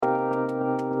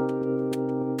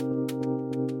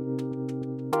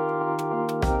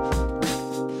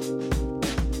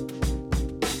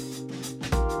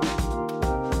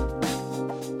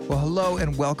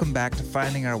and welcome back to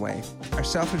Finding Our Way, our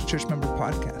Southridge church member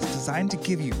podcast designed to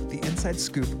give you the inside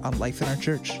scoop on life in our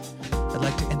church. I'd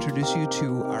like to introduce you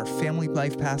to our family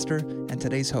life pastor and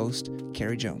today's host,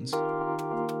 Carrie Jones.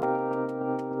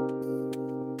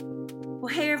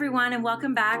 Well, hey everyone, and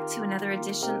welcome back to another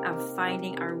edition of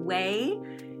Finding Our Way.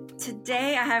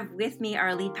 Today I have with me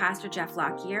our lead pastor, Jeff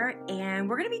Lockyer, and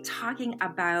we're going to be talking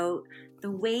about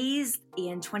the ways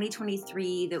in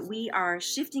 2023 that we are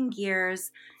shifting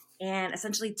gears and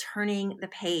essentially turning the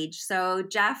page. So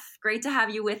Jeff, great to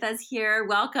have you with us here.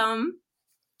 Welcome.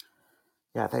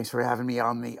 Yeah, thanks for having me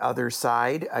on the other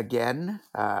side again.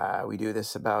 We do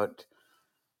this about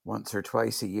once or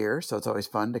twice a year, so it's always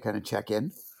fun to kind of check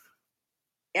in.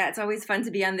 Yeah, it's always fun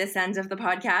to be on this end of the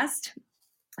podcast.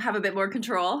 Have a bit more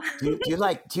control. Do you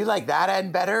like that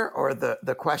end better or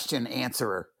the question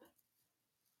answerer?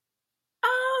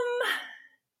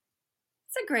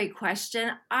 It's a great question.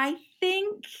 I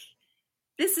think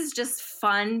this is just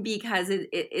fun because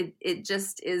it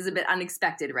just is a bit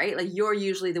unexpected, right? Like you're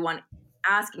usually the one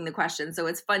asking the question, so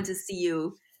it's fun to see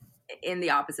you in the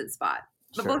opposite spot.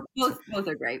 But Sure. both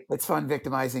are great. It's fun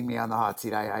victimizing me on the hot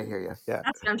seat. I hear you. Yeah.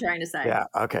 That's what I'm trying to say. Yeah.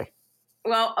 Okay.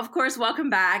 Well, of course, welcome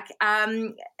back.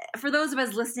 For those of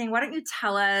us listening, why don't you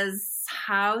tell us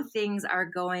how things are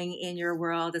going in your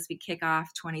world as we kick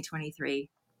off 2023?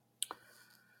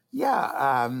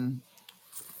 Yeah.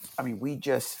 We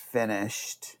just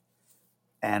finished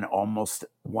an almost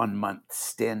 1 month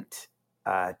stint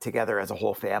together as a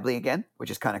whole family again,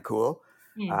 which is kind of cool.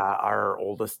 Our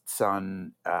oldest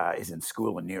son is in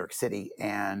school in New York City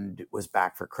and was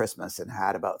back for Christmas and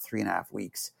had about 3.5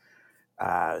 weeks.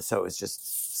 So it was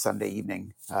just Sunday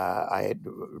evening. I had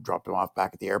dropped him off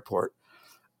back at the airport.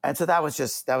 And so that was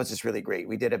just really great.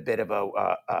 We did a bit of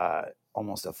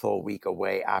almost a full week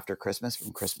away after Christmas,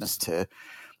 from Christmas to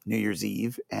New Year's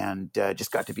Eve, and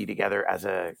just got to be together as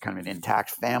a kind of an intact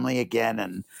family again.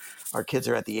 And our kids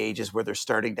are at the ages where they're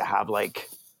starting to have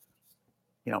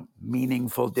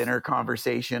meaningful dinner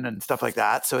conversation and stuff like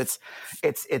that. So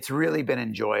it's really been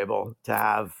enjoyable to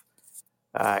have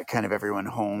kind of everyone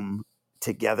home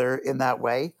together in that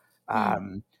way.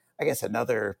 I guess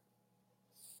another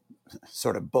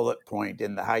sort of bullet point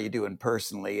in the how you doing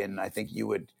personally, and I think you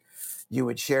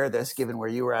would share this given where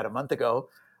you were at a month ago.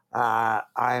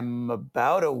 I'm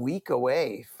about a week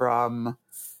away from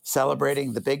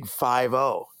celebrating the big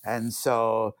 5-0. And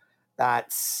so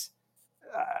that's,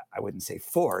 I wouldn't say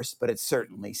forced, but it's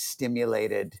certainly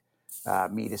stimulated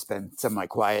me to spend some of my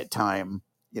quiet time,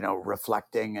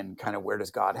 reflecting and kind of where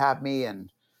does God have me,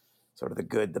 and sort of the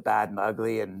good, the bad, and the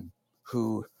ugly, and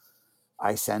who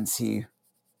I sense he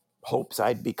hopes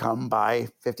I'd become by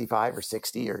 55 or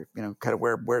 60, or, kind of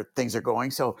where things are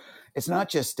going. So it's not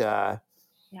just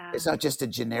it's not just a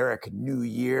generic new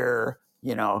year,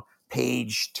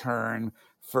 page turn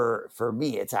for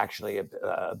me. It's actually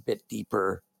a bit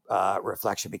deeper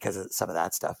reflection because of some of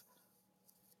that stuff.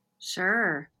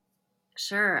 Sure.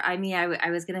 I mean, I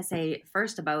was going to say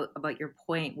first about your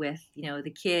point with,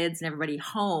 the kids and everybody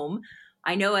home.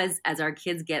 I know as our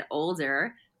kids get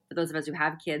older, for those of us who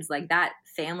have kids, like that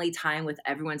family time with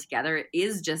everyone together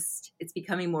it's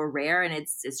becoming more rare, and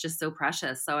it's just so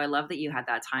precious. So I love that you had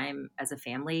that time as a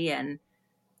family, and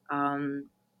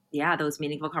those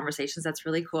meaningful conversations. That's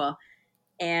really cool.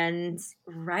 And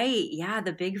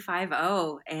the big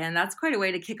 5-0, and that's quite a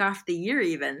way to kick off the year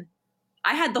even.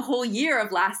 I had the whole year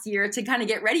of last year to kind of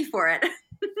get ready for it.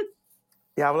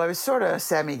 Yeah, well, I was sort of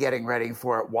semi getting ready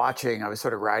for it, watching. I was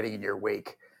sort of riding in your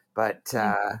wake. But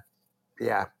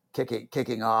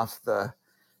kicking off the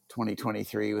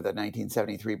 2023 with a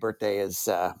 1973 birthday is,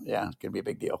 going to be a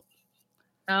big deal.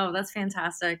 Oh, that's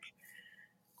fantastic.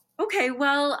 Okay,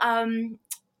 well,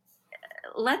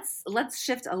 let's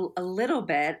shift a little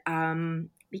bit.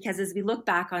 Because as we look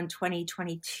back on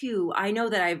 2022, I know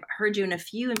that I've heard you in a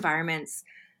few environments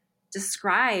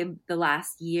describe the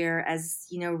last year as,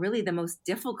 really the most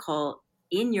difficult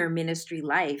in your ministry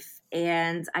life.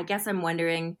 And I guess I'm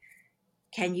wondering,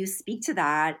 can you speak to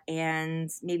that and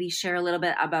maybe share a little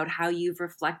bit about how you've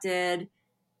reflected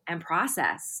and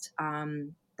processed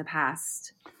the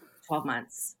past 12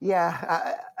 months?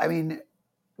 Yeah, I mean,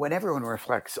 when everyone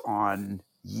reflects on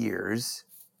years,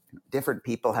 different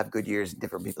people have good years and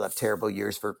different people have terrible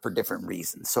years for different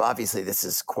reasons. So obviously this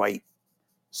is quite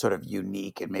sort of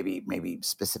unique and maybe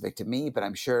specific to me, but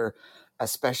I'm sure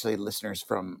especially listeners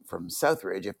from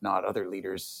Southridge, if not other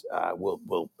leaders,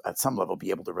 will at some level be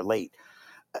able to relate.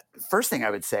 First thing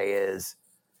I would say is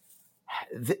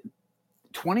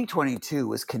 2022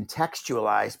 was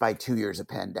contextualized by 2 years of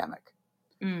pandemic.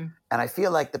 And I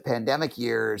feel like the pandemic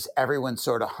years, everyone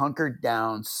sort of hunkered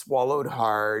down, swallowed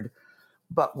hard,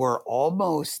 but we're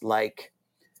almost like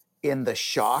in the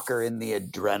shock or in the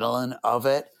adrenaline of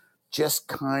it, just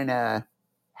kind of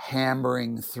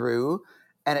hammering through.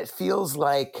 And it feels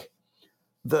like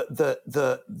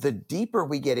the deeper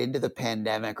we get into the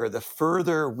pandemic, or the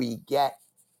further we get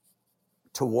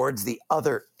towards the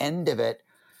other end of it,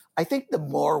 I think the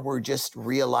more we're just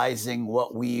realizing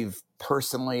what we've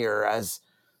personally, or as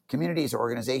communities or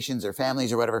organizations or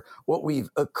families or whatever, what we've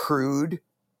accrued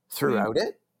throughout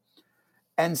it.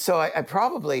 And so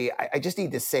I just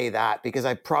need to say that, because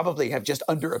I probably have just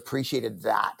underappreciated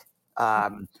that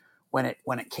when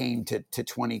it came to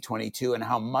 2022, and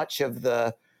how much of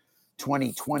the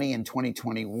 2020 and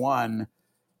 2021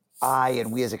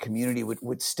 and we as a community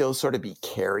would still sort of be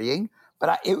carrying.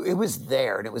 But it was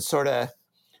there, and it was sort of,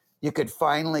 you could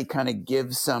finally kind of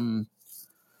give some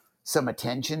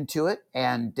attention to it.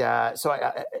 And so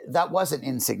that wasn't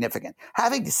insignificant.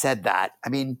 Having said that, I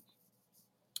mean,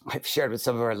 I've shared with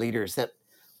some of our leaders that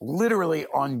literally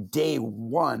on day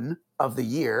one of the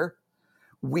year,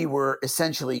 we were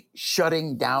essentially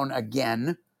shutting down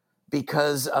again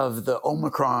because of the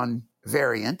Omicron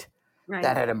variant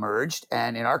that had emerged.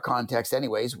 And in our context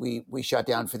anyways, we shut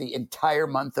down for the entire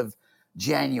month of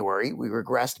January. We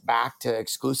regressed back to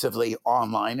exclusively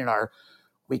online in our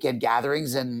weekend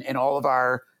gatherings, and in all of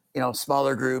our,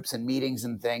 smaller groups and meetings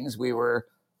and things, we were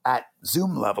at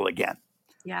Zoom level again.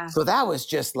 Yeah. So that was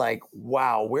just like,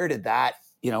 wow, where did that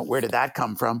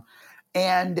come from?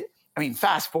 And I mean,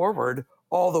 fast forward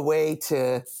all the way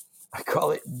to, I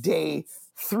call it day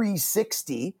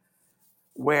 360,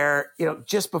 where,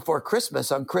 just before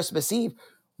Christmas, on Christmas Eve,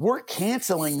 we're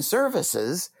canceling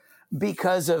services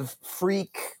because of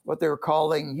what they were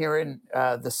calling here in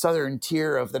the southern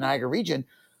tier of the Niagara region,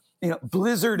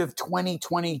 blizzard of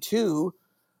 2022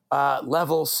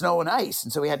 level snow and ice.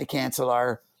 And so we had to cancel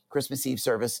our Christmas Eve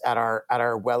service at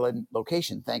our Welland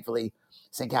location. Thankfully,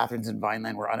 St. Catharines and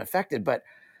Vineland were unaffected. But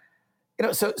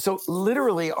so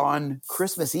literally on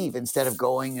Christmas Eve, instead of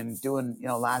going and doing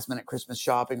last minute Christmas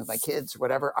shopping with my kids or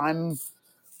whatever, I'm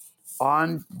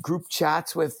on group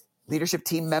chats with leadership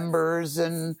team members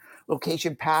and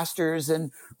location pastors,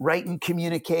 and writing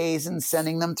communiques and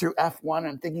sending them through F1.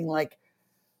 I'm thinking like,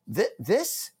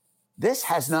 this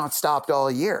has not stopped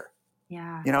all year.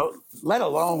 Yeah. Let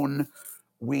alone,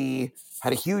 we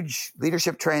had a huge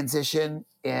leadership transition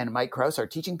in Mike Krause, our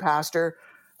teaching pastor,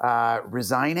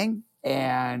 resigning.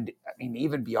 And I mean,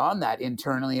 even beyond that,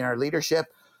 internally in our leadership,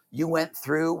 you went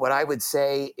through what I would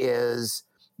say is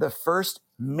the first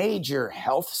major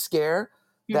health scare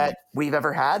that we've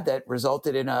ever had, that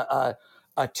resulted in a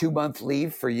 2-month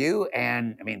leave for you.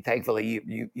 And I mean,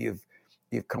 thankfully you've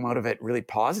come out of it really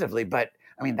positively. But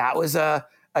I mean, that was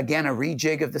again a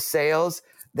rejig of the sails.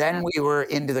 Then we were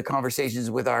into the conversations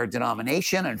with our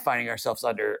denomination and finding ourselves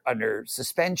under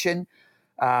suspension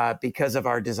because of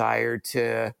our desire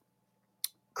to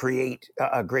create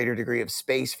a greater degree of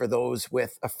space for those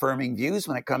with affirming views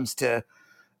when it comes to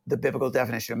the biblical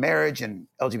definition of marriage and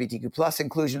LGBTQ plus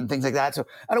inclusion and things like that. So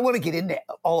I don't want to get into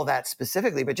all of that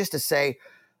specifically, but just to say,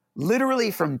 literally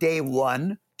from day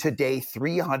one to day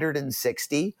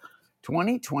 360,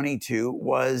 2022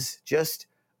 was just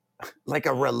like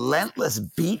a relentless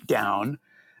beatdown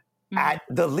at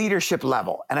the leadership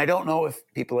level. And I don't know if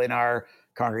people in our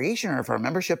congregation or if our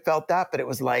membership felt that, but it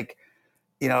was like,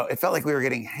 it felt like we were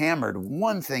getting hammered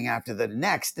one thing after the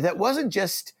next. That wasn't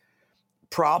just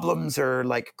problems or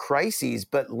like crises,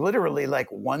 but literally like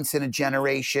once in a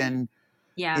generation,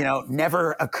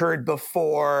 never occurred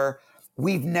before.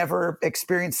 We've never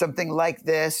experienced something like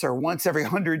this, or once every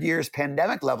 100 years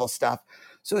pandemic level stuff.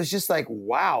 So it's just like,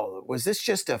 wow, was this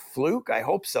just a fluke? I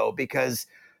hope so, because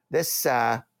this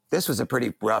was a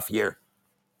pretty rough year.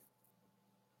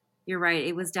 You're right.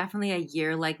 It was definitely a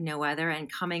year like no other.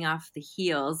 And coming off the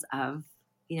heels of,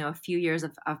 a few years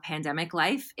of pandemic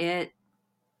life, it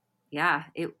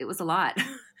was a lot.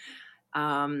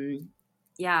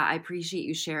 I appreciate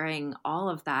you sharing all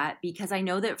of that, because I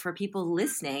know that for people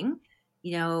listening,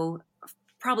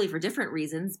 probably for different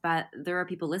reasons, but there are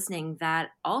people listening that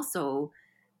also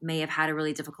may have had a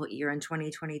really difficult year in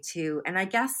 2022. And I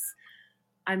guess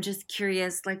I'm just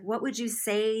curious, like, what would you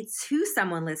say to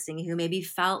someone listening who maybe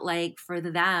felt like for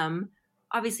them,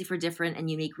 obviously for different and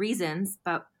unique reasons,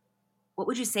 but what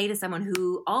would you say to someone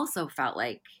who also felt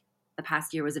like the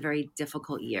past year was a very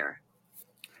difficult year?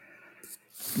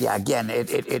 Yeah, again,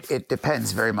 it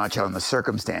depends very much on the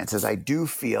circumstances. I do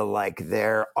feel like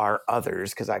there are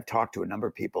others, because I've talked to a number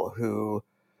of people who,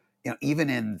 even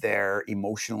in their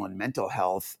emotional and mental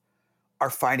health,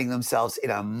 are finding themselves in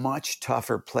a much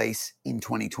tougher place in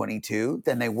 2022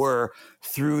 than they were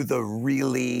through the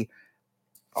really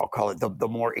I'll call it the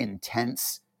more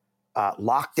intense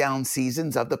lockdown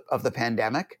seasons of the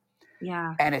pandemic.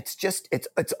 Yeah. And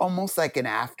it's almost like an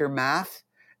aftermath.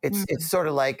 It's sort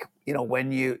of like,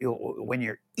 when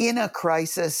you're in a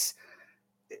crisis,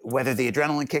 whether the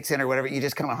adrenaline kicks in or whatever, you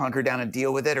just kind of hunker down and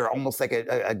deal with it, or almost like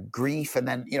a grief. And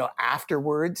then,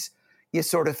 afterwards you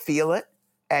sort of feel it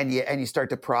and you start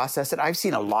to process it. I've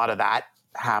seen a lot of that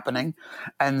happening.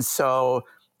 And so,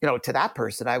 to that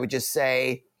person, I would just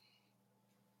say,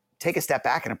 take a step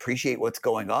back and appreciate what's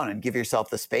going on and give yourself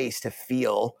the space to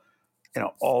feel,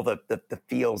 all the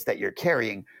feels that you're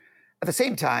carrying. At the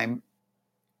same time,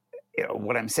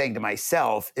 what I'm saying to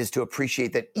myself is to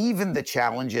appreciate that even the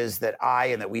challenges that I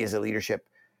and that we as a leadership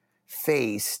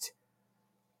faced,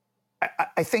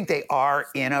 I think they are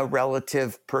in a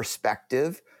relative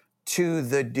perspective to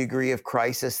the degree of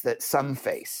crisis that some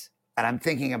face. And I'm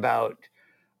thinking about,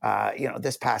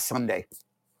 this past Sunday,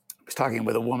 I was talking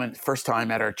with a woman, first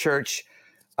time at our church.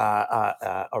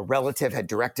 A relative had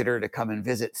directed her to come and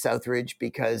visit Southridge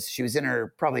because she was in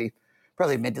her probably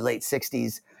mid to late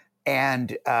 60s,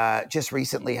 and just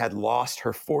recently had lost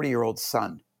her 40-year-old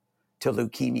son to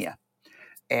leukemia.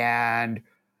 And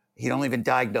he'd only been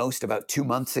diagnosed about 2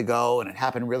 months ago, and it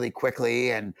happened really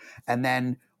quickly. And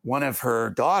then one of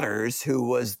her daughters, who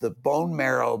was the bone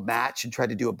marrow match and tried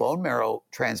to do a bone marrow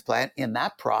transplant, in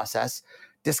that process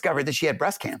discovered that she had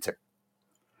breast cancer.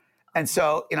 And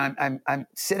so, I'm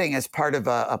sitting as part of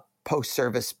a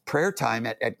post-service prayer time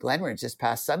at Glenridge this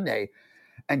past Sunday,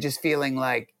 and just feeling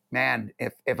like, man,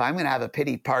 if I'm going to have a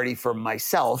pity party for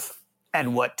myself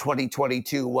and what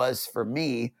 2022 was for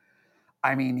me,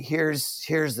 I mean, here's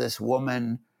this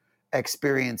woman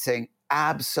experiencing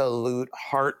absolute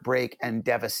heartbreak and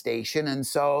devastation. And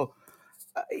so,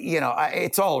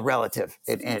 it's all relative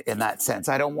in that sense.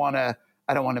 I don't want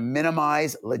to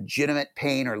minimize legitimate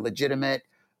pain or legitimate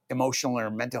emotional or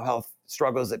mental health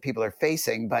struggles that people are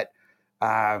facing, but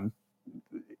there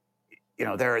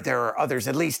are others,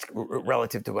 at least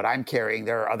relative to what I'm carrying.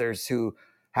 There are others who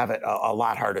have it a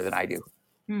lot harder than I do.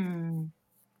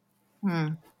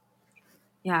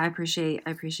 Yeah, I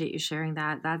appreciate you sharing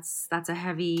that. That's a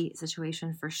heavy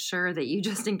situation for sure that you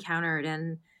just encountered,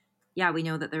 and yeah, we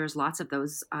know that there's lots of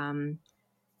those in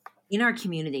our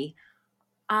community.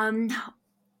 Well,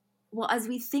 as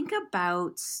we think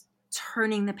about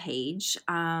turning the page,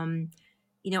 I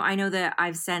know that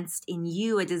I've sensed in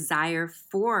you a desire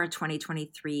for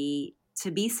 2023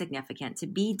 to be significant, to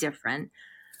be different.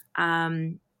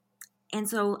 And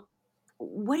so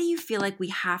what do you feel like we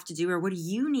have to do, or what do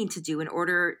you need to do in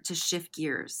order to shift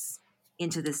gears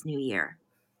into this new year?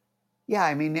 Yeah,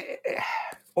 I mean,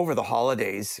 over the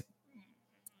holidays,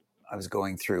 I was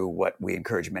going through what we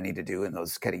encourage many to do in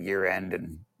those kind of year-end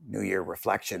and New Year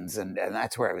reflections, and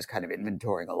that's where I was kind of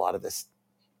inventorying a lot of this,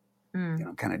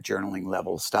 kind of journaling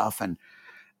level stuff, and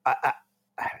I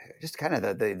just kind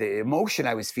of the emotion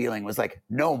I was feeling was like,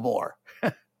 no more.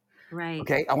 Right.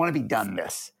 Okay, I want to be done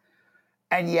this,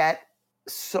 and yet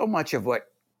so much of what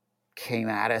came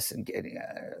at us and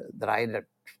that I ended up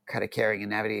kind of carrying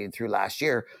and navigating through last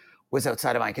year was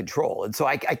outside of my control. And so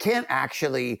I can't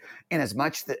actually, in as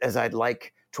much as I'd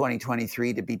like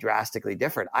 2023 to be drastically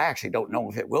different, I actually don't know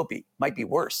if it will be. Might be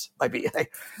worse. Might be.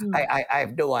 I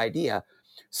have no idea.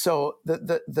 So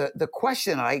the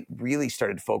question I really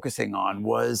started focusing on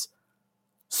was,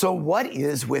 so what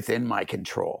is within my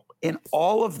control in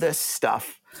all of this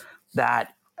stuff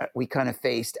that we kind of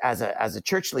faced as a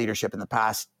church leadership in the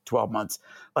past 12 months?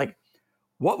 Like,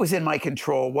 what was in my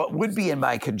control? What would be in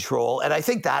my control? And I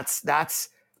think that's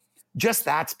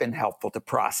been helpful to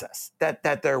process,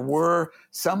 that there were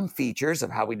some features of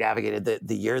how we navigated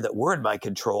the year that were in my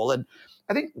control. And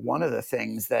I think one of the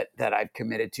things that I've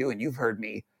committed to, and you've heard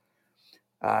me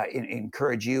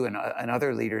encourage you and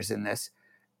other leaders in this,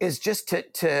 is just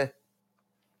to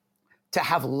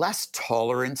have less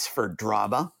tolerance for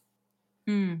drama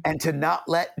and to not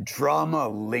let drama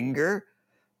linger.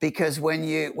 Because when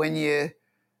you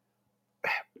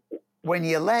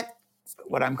let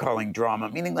what I'm calling drama,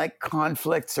 meaning like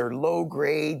conflicts or low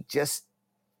grade, just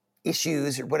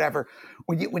issues or whatever,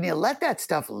 when you let that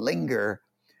stuff linger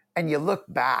and you look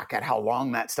back at how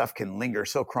long that stuff can linger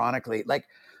so chronically, like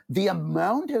the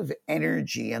amount of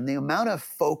energy and the amount of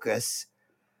focus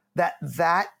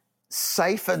that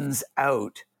siphons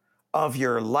out of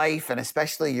your life and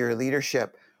especially your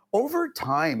leadership over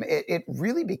time, it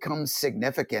really becomes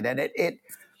significant. And it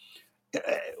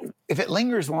if it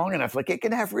lingers long enough, like it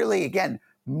can have really, again,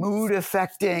 mood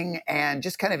affecting and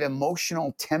just kind of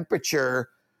emotional temperature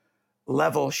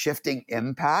level shifting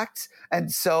impacts. And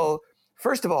so,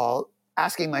 first of all,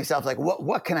 asking myself, like,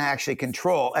 what can I actually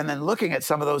control? And then looking at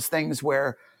some of those things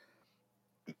where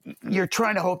you're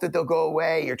trying to hope that they'll go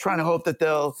away. You're trying to hope that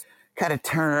they'll kind of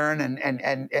turn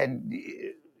and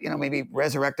maybe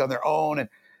resurrect on their own, and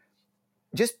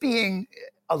just being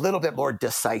a little bit more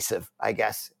decisive, I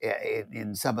guess,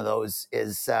 in some of those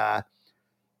is, I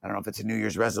don't know if it's a New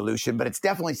Year's resolution, but it's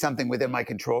definitely something within my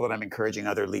control that I'm encouraging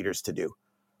other leaders to do.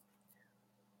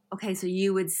 Okay, so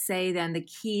you would say then the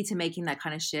key to making that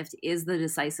kind of shift is the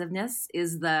decisiveness,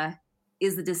 is the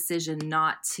decision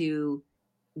not to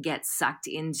get sucked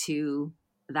into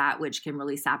that which can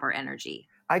really sap our energy.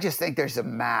 I just think there's a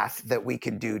math that we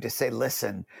can do to say,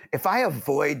 listen, if I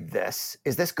avoid this,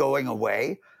 is this going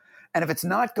away? And if it's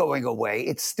not going away,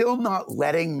 it's still not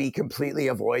letting me completely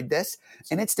avoid this.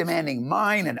 And it's demanding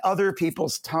mine and other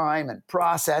people's time and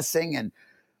processing and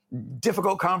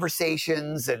difficult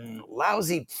conversations and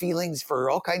lousy feelings for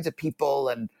all kinds of people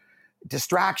and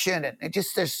distraction. And it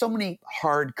just, there's so many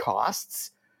hard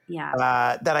costs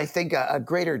that I think a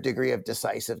greater degree of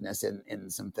decisiveness in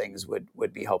some things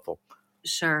would be helpful.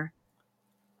 Sure.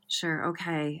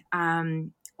 Okay.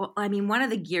 Well, I mean, one of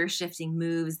the gear shifting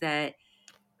moves that,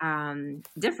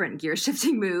 different gear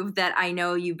shifting move that I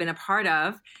know you've been a part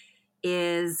of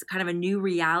is kind of a new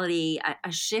reality,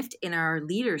 a shift in our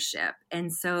leadership.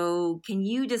 And so can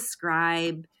you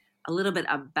describe a little bit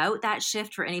about that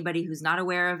shift for anybody who's not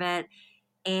aware of it,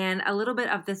 and a little bit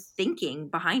of the thinking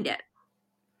behind it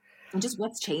and just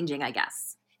what's changing, I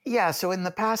guess? Yeah. So in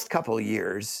the past couple of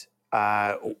years,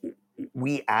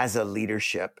 we as a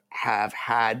leadership have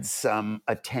had some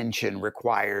attention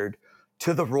required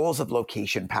to the roles of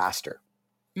location pastor.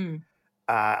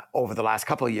 Over the last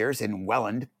couple of years in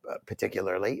Welland,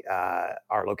 particularly,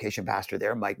 our location pastor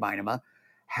there, Mike Minema,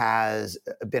 has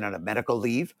been on a medical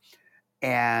leave.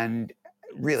 And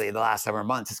really, the last several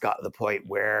months has got to the point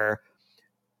where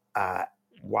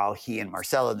while he and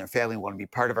Marcella and their family want to be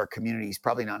part of our community, he's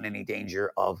probably not in any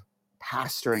danger of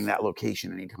pastoring that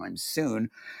location anytime soon.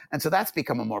 And so that's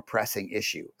become a more pressing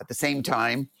issue. At the same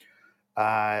time,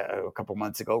 a couple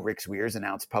months ago, Rick Sweers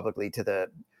announced publicly to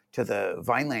the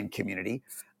Vineland community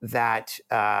that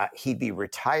he'd be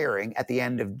retiring at the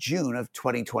end of June of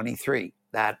 2023.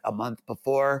 That a month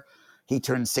before he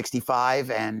turned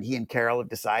 65, and he and Carol have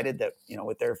decided that,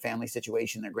 with their family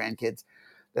situation, their grandkids,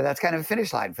 that's kind of a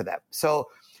finish line for them. So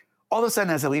all of a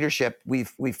sudden, as a leadership,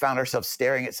 we've found ourselves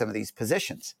staring at some of these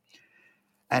positions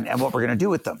and what we're going to do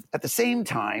with them. At the same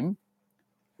time,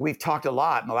 we've talked a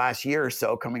lot in the last year or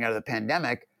so, coming out of the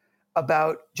pandemic,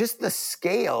 about just the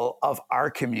scale of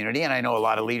our community. And I know a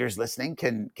lot of leaders listening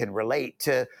can relate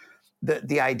to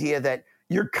the idea that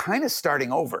you're kind of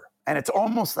starting over, and it's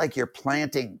almost like you're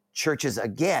planting churches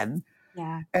again.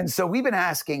 Yeah. And so we've been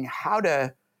asking how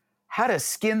to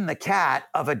skin the cat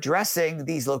of addressing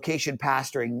these location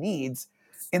pastoring needs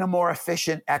in a more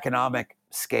efficient economic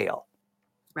scale.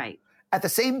 Right. At the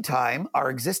same time, our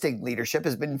existing leadership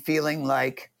has been feeling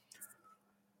like,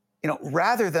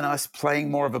 rather than us playing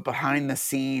more of a behind the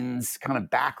scenes kind of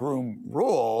backroom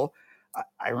role,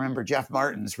 I remember Jeff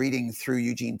Martin's reading through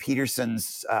Eugene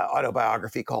Peterson's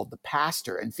autobiography called The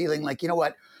Pastor, and feeling like,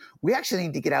 we actually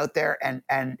need to get out there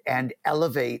and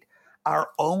elevate our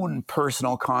own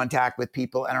personal contact with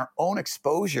people and our own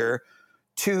exposure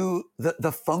to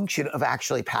the function of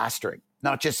actually pastoring,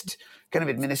 not just kind of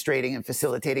administrating and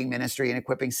facilitating ministry and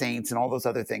equipping saints and all those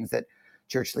other things that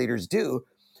church leaders do.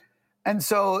 And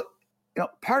so,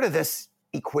 part of this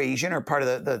equation, or part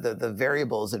of the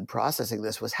variables in processing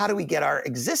this, was how do we get our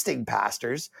existing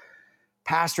pastors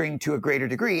pastoring to a greater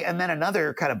degree? And then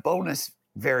another kind of bonus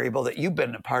variable that you've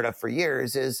been a part of for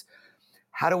years is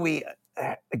how do we,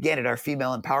 again, at our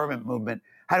female empowerment movement,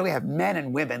 how do we have men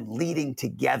and women leading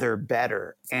together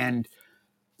better? And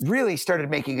really started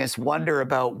making us wonder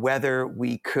about whether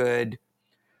we could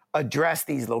address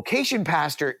these location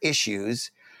pastor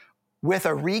issues with a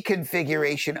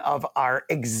reconfiguration of our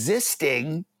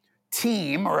existing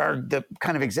team, or the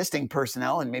kind of existing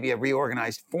personnel, in maybe a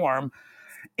reorganized form,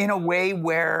 in a way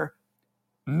where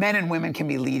men and women can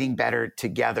be leading better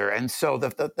together. And so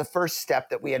the first step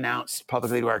that we announced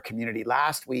publicly to our community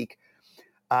last week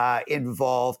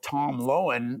involved Tom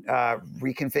Lowen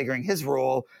reconfiguring his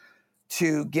role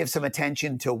to give some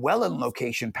attention to Welland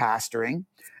location pastoring,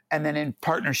 and then in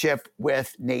partnership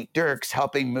with Nate Dirks,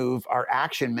 helping move our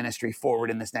action ministry forward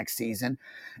in this next season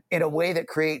in a way that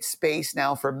creates space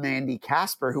now for Mandy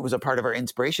Casper, who was a part of our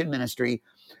inspiration ministry,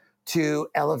 to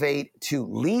elevate, to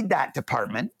lead that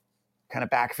department, kind of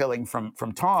backfilling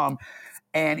from Tom,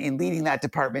 and in leading that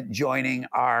department, joining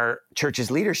our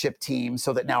church's leadership team,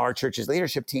 so that now our church's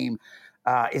leadership team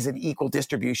is an equal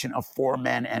distribution of 4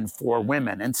 men and 4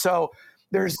 women. And so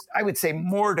there's, I would say,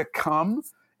 more to come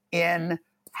in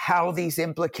how these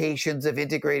implications of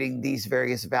integrating these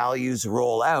various values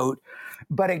roll out.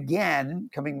 But again,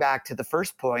 coming back to the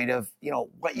first point of,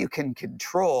 what you can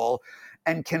control,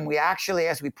 and can we actually,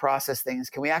 as we process things,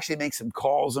 can we actually make some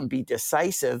calls and be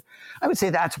decisive? I would say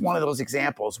that's one of those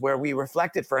examples where we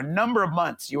reflected for a number of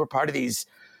months. You were part of these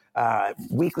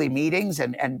weekly meetings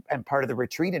and part of the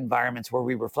retreat environments where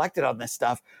we reflected on this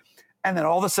stuff. And then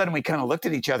all of a sudden we kind of looked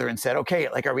at each other and said, okay,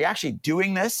 like, are we actually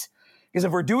doing this? Because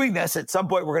if we're doing this, at some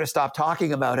point we're going to stop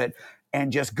talking about it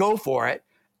and just go for it.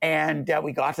 And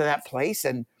we got to that place,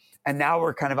 and now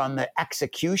we're kind of on the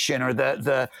execution or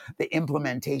the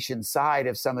implementation side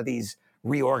of some of these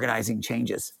reorganizing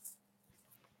changes.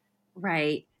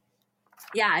 Right.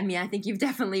 Yeah. I mean, I think you've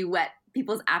definitely whet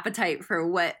people's appetite for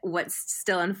what's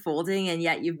still unfolding, and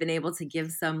yet you've been able to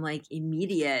give some like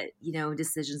immediate,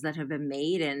 decisions that have been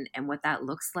made and what that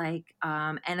looks like,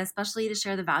 and especially to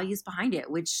share the values behind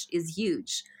it, which is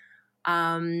huge.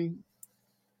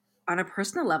 On a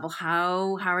personal level,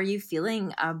 how are you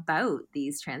feeling about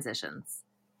these transitions?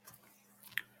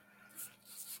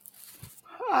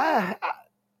 I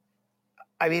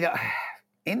mean,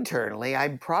 internally,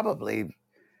 I'm probably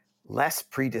less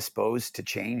predisposed to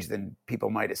change than people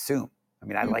might assume. I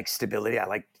mean, I like stability. I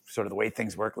like sort of the way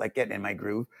things work, like getting in my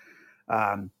groove.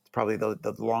 It's probably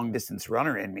the long distance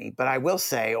runner in me. But I will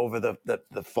say, over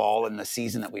the fall and the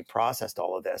season that we processed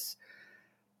all of this,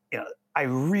 I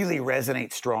really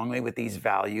resonate strongly with these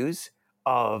values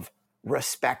of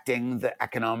respecting the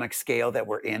economic scale that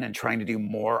we're in and trying to do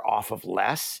more off of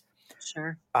less.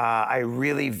 Sure. I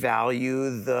really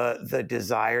value the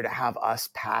desire to have us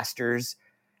pastors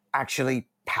actually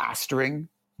pastoring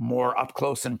more up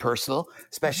close and personal,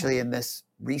 especially in this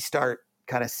restart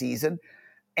kind of season.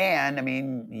 And I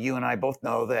mean, you and I both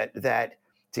know that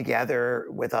together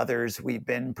with others, we've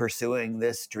been pursuing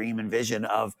this dream and vision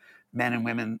of men and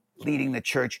women leading the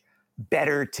church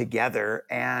better together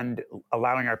and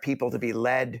allowing our people to be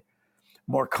led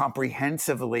more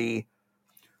comprehensively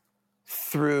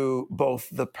through both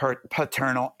the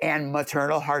paternal and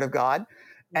maternal heart of God.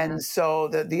 And so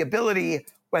the ability,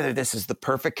 whether this is the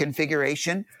perfect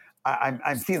configuration,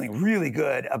 I'm feeling really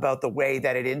good about the way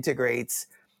that it integrates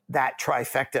that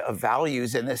trifecta of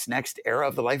values in this next era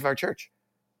of the life of our church.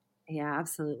 Yeah,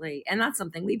 absolutely. And that's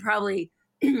something we probably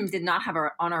did not have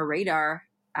on our radar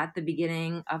at the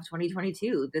beginning of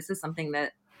 2022. This is something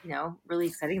that, really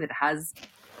exciting that has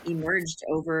emerged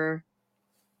over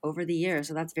the year.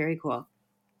 So that's very cool.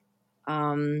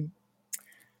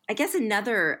 I guess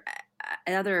another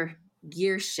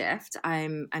gear shift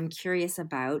I'm curious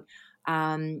about.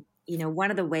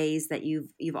 One of the ways that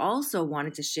you've also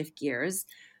wanted to shift gears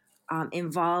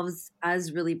involves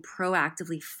us really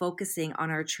proactively focusing on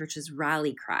our church's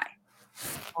rally cry,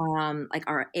 like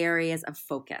our areas of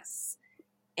focus.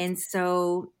 And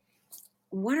so,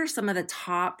 what are some of the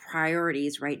top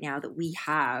priorities right now that we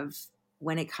have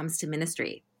when it comes to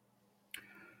ministry?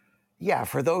 Yeah,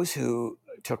 for those who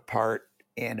took part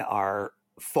in our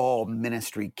fall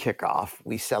ministry kickoff,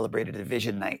 we celebrated a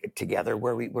vision night together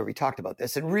where we talked about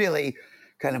this and really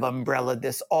kind of umbrellaed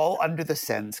this all under the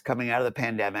sense coming out of the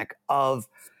pandemic of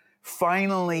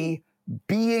finally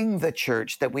being the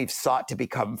church that we've sought to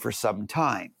become for some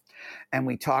time. And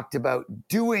we talked about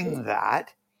doing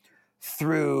that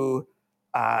through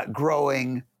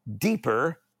growing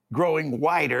deeper, growing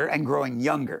wider, and growing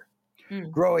younger.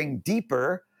 Growing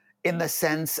deeper in the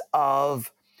sense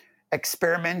of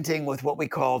experimenting with what we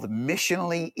called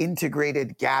missionally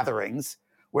integrated gatherings,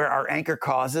 where our anchor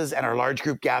causes and our large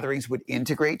group gatherings would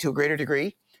integrate to a greater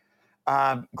degree.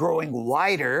 Growing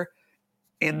wider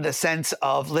in the sense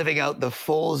of living out the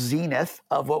full zenith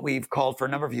of what we've called for a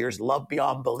number of years, love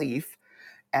beyond belief,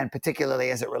 and particularly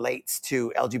as it relates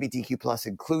to LGBTQ plus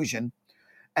inclusion.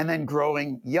 And then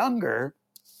growing younger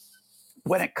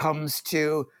when it comes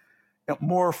to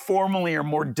more formally or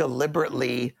more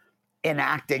deliberately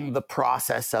enacting the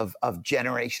process of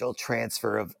generational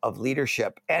transfer of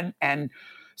leadership. And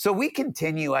so we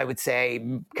continue, I would say,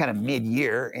 kind of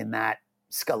mid-year in that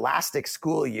scholastic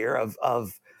school year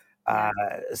of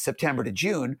September to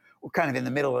June. We're kind of in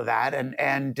the middle of that,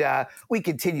 and we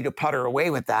continue to putter away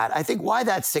with that. I think why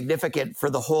that's significant for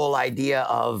the whole idea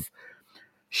of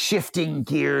shifting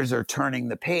gears or turning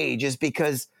the page is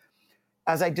because,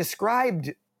 as I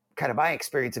described kind of my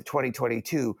experience of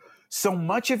 2022, so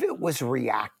much of it was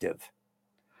reactive.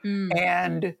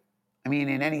 And I mean,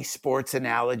 in any sports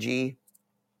analogy,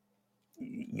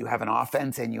 you have an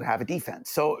offense and you have a defense.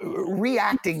 So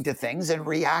reacting to things and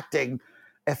reacting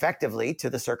effectively to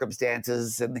the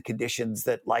circumstances and the conditions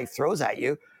that life throws at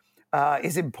you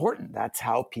is important. That's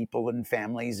how people and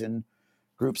families and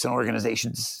groups and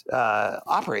organizations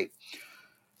operate.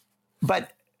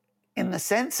 But in the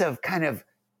sense of kind of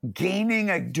gaining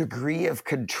a degree of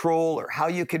control, or how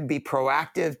you can be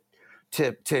proactive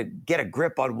to get a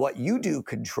grip on what you do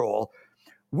control,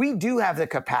 we do have the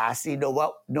capacity,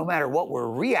 no matter what we're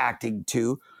reacting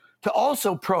to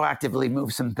also proactively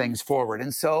move some things forward.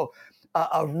 And so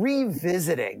a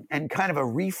revisiting and kind of a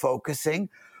refocusing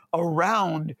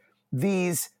around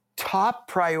these top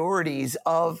priorities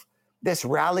of this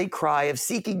rally cry of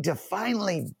seeking to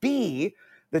finally be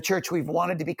the church we've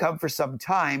wanted to become for some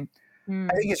time,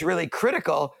 I think is really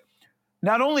critical,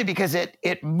 not only because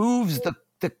it moves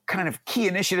the kind of key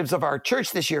initiatives of our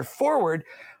church this year forward,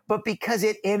 but because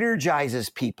it energizes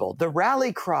people. The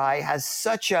rally cry has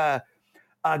such a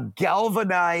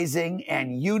galvanizing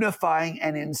and unifying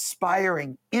and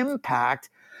inspiring impact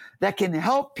that can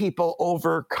help people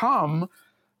overcome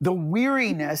the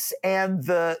weariness and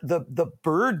the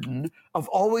burden of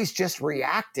always just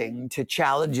reacting to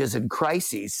challenges and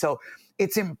crises. So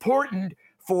it's important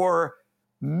for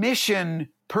mission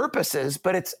purposes,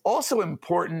 but it's also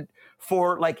important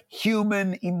for like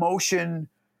human emotion,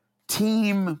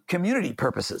 team, community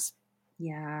purposes.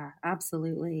 Yeah,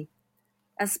 absolutely.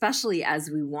 Especially as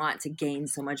we want to gain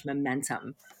so much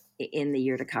momentum in the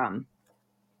year to come.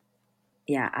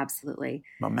 Yeah, absolutely.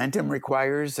 Momentum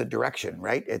requires a direction,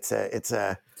 right? It's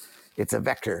a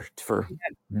vector for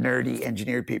nerdy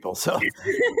engineered people. So,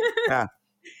 yeah.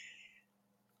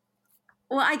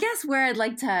 Well, I guess where I'd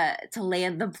like to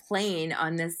land the plane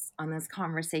on this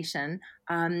conversation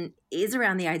is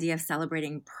around the idea of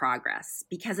celebrating progress.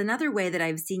 Because another way that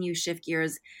I've seen you shift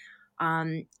gears,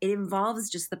 it involves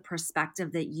just the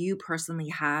perspective that you personally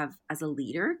have as a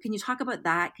leader. Can you talk about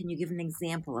that? Can you give an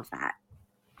example of that?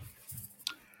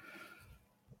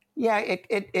 Yeah,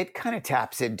 it kind of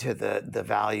taps into the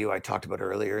value I talked about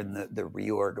earlier in the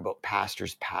reorg about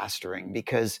pastors pastoring,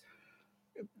 because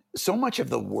so much of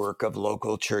the work of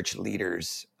local church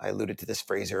leaders, I alluded to this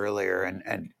phrase earlier,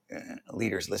 and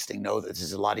leaders listening know that this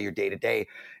is a lot of your day-to-day.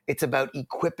 It's about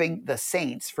equipping the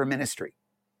saints for ministry.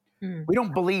 We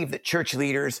don't believe that church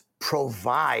leaders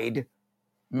provide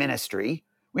ministry.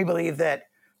 We believe that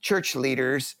church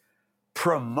leaders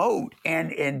promote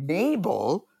and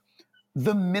enable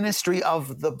the ministry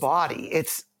of the body.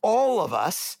 It's all of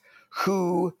us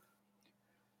who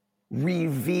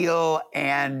reveal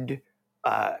and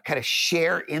kind of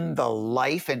share in the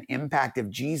life and impact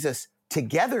of Jesus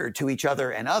together to each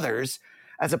other and others,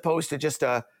 as opposed to just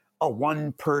a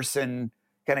one-person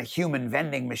kind of human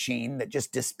vending machine that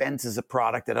just dispenses a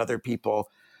product that other people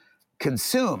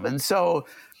consume. And so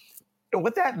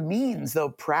what that means, though,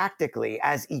 practically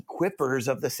as equippers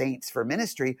of the saints for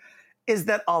ministry, is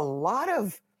that a lot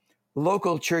of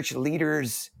local church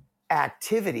leaders'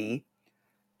 activity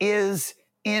is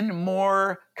in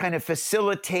more kind of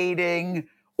facilitating,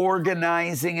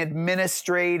 organizing,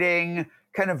 administrating,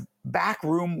 kind of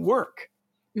backroom work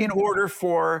in order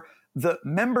for the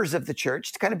members of the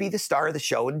church to kind of be the star of the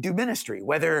show and do ministry,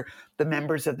 whether the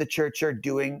members of the church are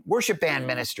doing worship band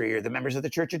ministry, or the members of the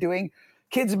church are doing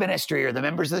kids ministry, or the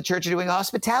members of the church are doing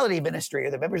hospitality ministry, or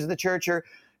the members of the church are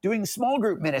doing small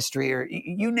group ministry, or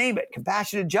you name it,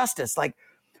 compassion and justice. Like,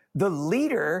 the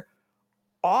leader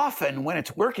often, when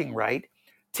it's working right,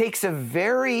 takes a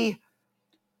very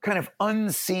kind of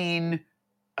unseen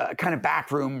kind of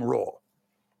backroom role.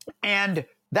 And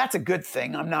that's a good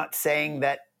thing. I'm not saying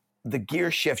that the gear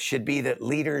shift should be that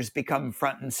leaders become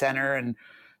front and center and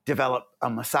develop a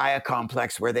messiah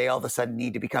complex where they all of a sudden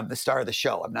need to become the star of the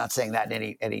show. I'm not saying that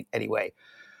in any way.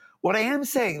 What I am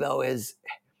saying, though, is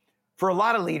for a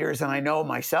lot of leaders, and I know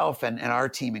myself and our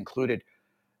team included,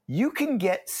 you can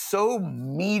get so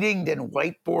meetinged and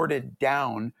whiteboarded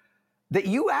down that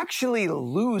you actually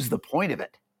lose the point of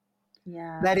it.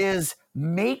 Yeah. That is,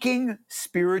 making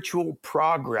spiritual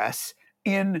progress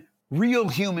in real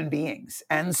human beings.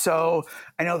 And so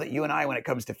I know that you and I, when it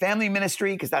comes to family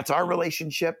ministry, because that's our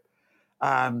relationship,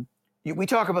 we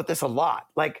talk about this a lot.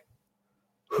 Like,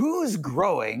 who's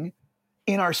growing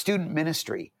in our student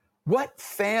ministry? What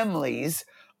families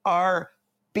are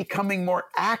becoming more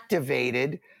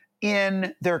activated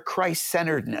in their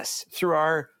Christ-centeredness through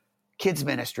our kids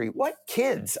ministry? What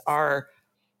kids are,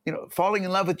 falling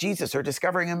in love with Jesus, or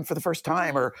discovering him for the first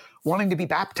time, or wanting to be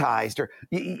baptized, or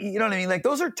you know what I mean? Like,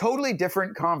 those are totally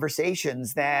different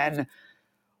conversations than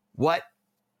what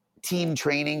team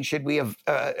training should we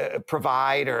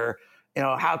provide, or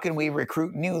how can we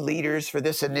recruit new leaders for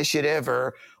this initiative,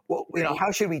 or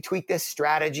how should we tweak this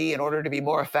strategy in order to be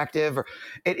more effective? Or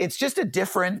it's just a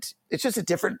different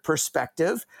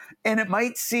perspective, and it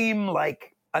might seem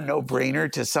like a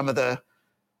no-brainer to some of the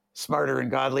smarter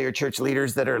and godlier church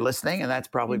leaders that are listening, and that's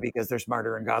probably because they're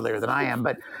smarter and godlier than I am.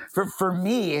 But for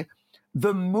me,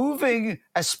 the moving,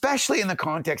 especially in the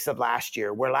context of last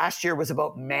year, where last year was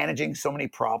about managing so many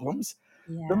problems,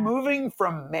 the Yeah. moving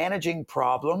from managing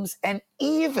problems and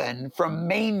even from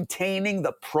maintaining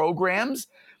the programs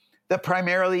that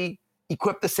primarily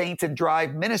equip the saints and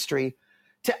drive ministry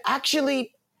to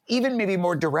actually, even maybe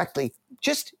more directly,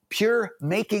 just pure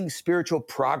making spiritual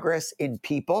progress in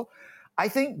people. I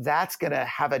think that's going to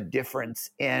have a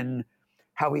difference in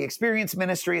how we experience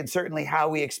ministry and certainly how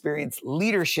we experience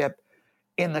leadership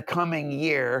in the coming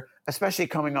year, especially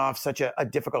coming off such a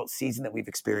difficult season that we've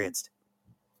experienced.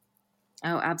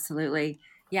 Oh, absolutely.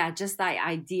 Yeah, just that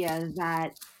idea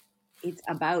that it's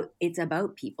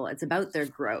about people. It's about their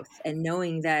growth and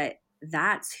knowing that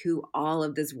that's who all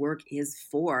of this work is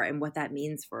for and what that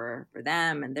means for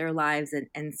them and their lives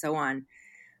and so on.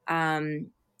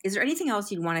 Is there anything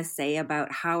else you'd want to say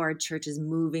about how our church is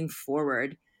moving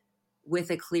forward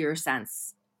with a clear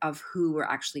sense of who we're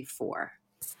actually for?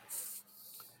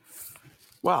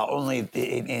 Well, only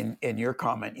in your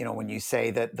comment, when you say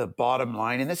that the bottom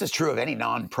line, and this is true of any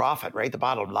nonprofit, right? The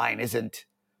bottom line isn't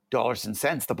dollars and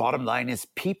cents. The bottom line is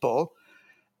people,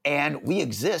 and we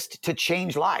exist to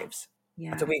change lives. Yeah.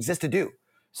 That's what we exist to do.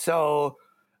 So,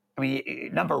 I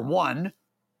mean, number one,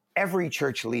 every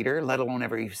church leader, let alone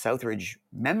every Southridge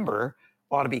member,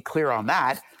 ought to be clear on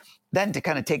that. Then to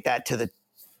kind of take that to the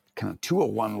kind of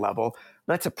 201 level,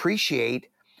 let's appreciate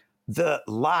the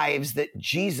lives that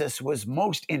Jesus was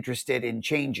most interested in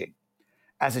changing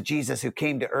as a Jesus who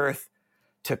came to earth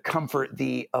to comfort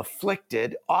the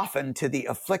afflicted, often to the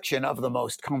affliction of the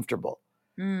most comfortable,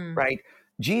 right?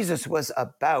 Jesus was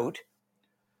about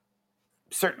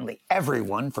certainly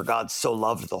everyone, for God so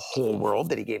loved the whole world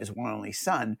that he gave his one and only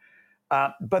son.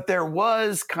 But there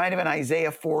was kind of an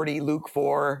Isaiah 40, Luke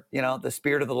 4, the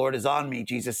Spirit of the Lord is on me,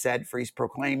 Jesus said, for he's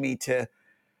proclaimed me to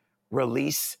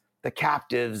release the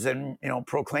captives and,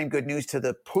 proclaim good news to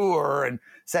the poor and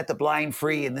set the blind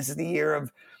free. And this is the year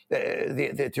of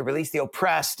to release the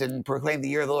oppressed and proclaim the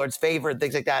year of the Lord's favor and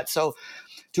things like that. So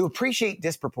to appreciate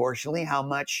disproportionately how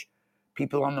much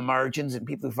people on the margins and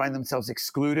people who find themselves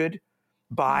excluded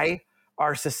by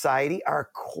our society are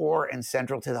core and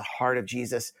central to the heart of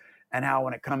Jesus, and how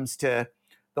when it comes to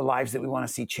the lives that we want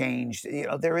to see changed,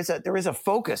 there is a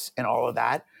focus in all of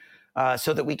that,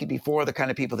 so that we could be for the kind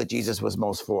of people that Jesus was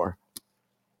most for.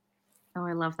 Oh,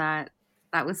 I love that.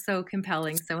 That was so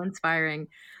compelling, so inspiring.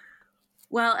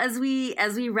 Well, as we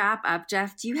wrap up,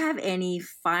 Jeff, do you have any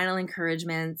final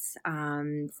encouragements,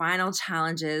 final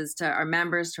challenges to our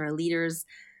members, to our leaders,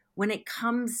 when it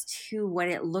comes to what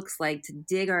it looks like to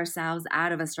dig ourselves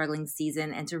out of a struggling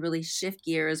season and to really shift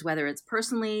gears, whether it's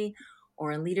personally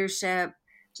or in leadership?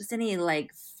 Just any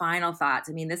final thoughts.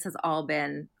 I mean, this has all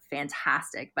been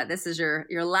fantastic, but this is your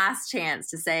last chance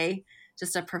to say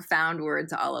just a profound word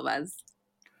to all of us.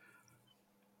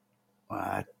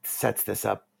 It sets this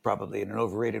up probably in an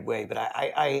overrated way, but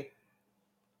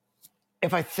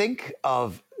if I think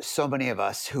of so many of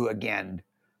us who, again,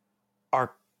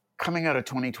 are coming out of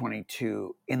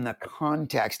 2022 in the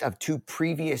context of 2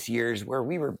 previous years where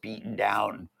we were beaten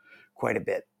down quite a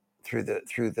bit through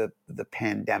the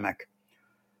pandemic,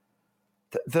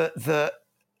 the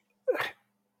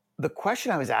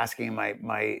question I was asking in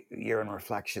my year-end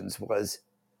reflections was,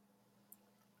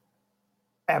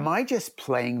 am I just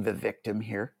playing the victim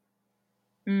here?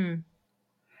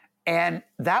 And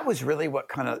that was really what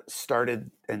kind of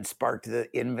started and sparked the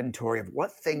inventory of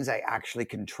what things I actually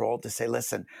controlled, to say,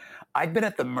 listen, I've been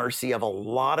at the mercy of a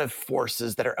lot of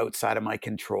forces that are outside of my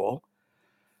control,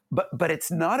 but it's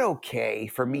not okay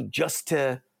for me just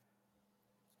to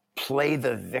play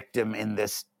the victim in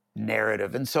this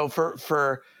narrative. And so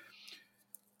for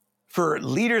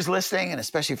leaders listening, and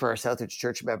especially for our Southridge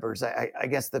church members, I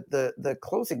guess the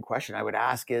closing question I would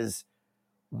ask is,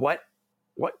 what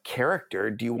character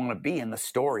do you want to be in the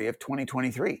story of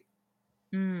 2023?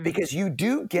 Because you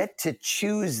do get to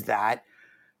choose that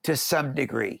to some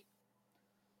degree.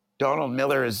 Donald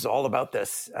Miller is all about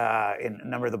this in a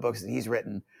number of the books that he's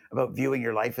written about viewing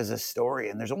your life as a story.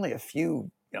 And there's only a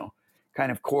few, kind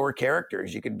of core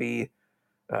characters. You can be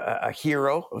a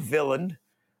hero, a villain,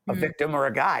 a victim, or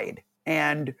a guide.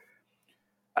 And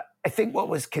I think what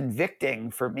was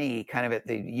convicting for me kind of at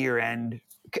the year end,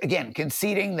 again,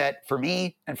 conceding that for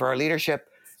me and for our leadership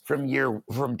from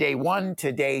day 1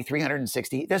 to day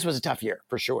 360, this was a tough year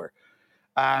for sure.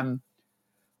 But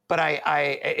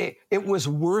it was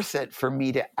worth it for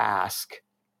me to ask,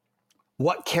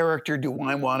 what character do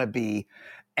I want to be?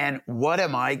 And what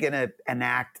am I going to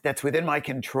enact that's within my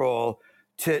control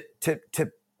to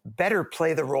better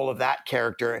play the role of that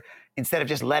character instead of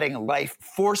just letting life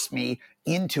force me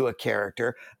into a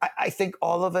character. I think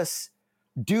all of us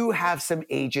do have some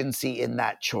agency in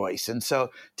that choice. And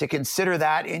so to consider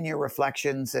that in your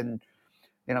reflections and,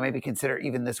 maybe consider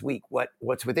even this week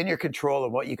what's within your control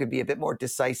and what you could be a bit more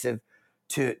decisive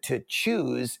to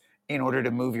choose in order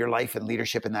to move your life and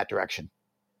leadership in that direction.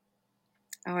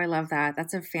 Oh, I love that.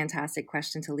 That's a fantastic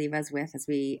question to leave us with as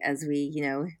we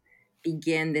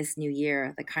begin this new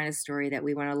year, the kind of story that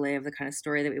we want to live, the kind of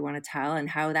story that we want to tell, and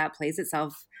how that plays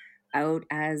itself out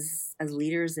as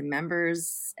leaders and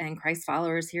members and Christ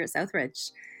followers here at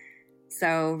Southridge.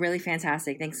 So really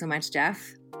fantastic. Thanks so much,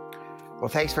 Jeff. Well,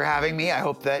 thanks for having me. I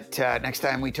hope that next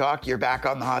time we talk, you're back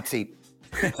on the hot seat.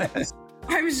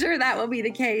 I'm sure that will be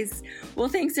the case. Well,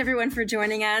 thanks everyone for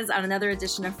joining us on another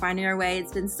edition of Finding Our Way.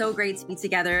 It's been so great to be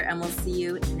together, and we'll see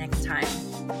you next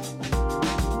time.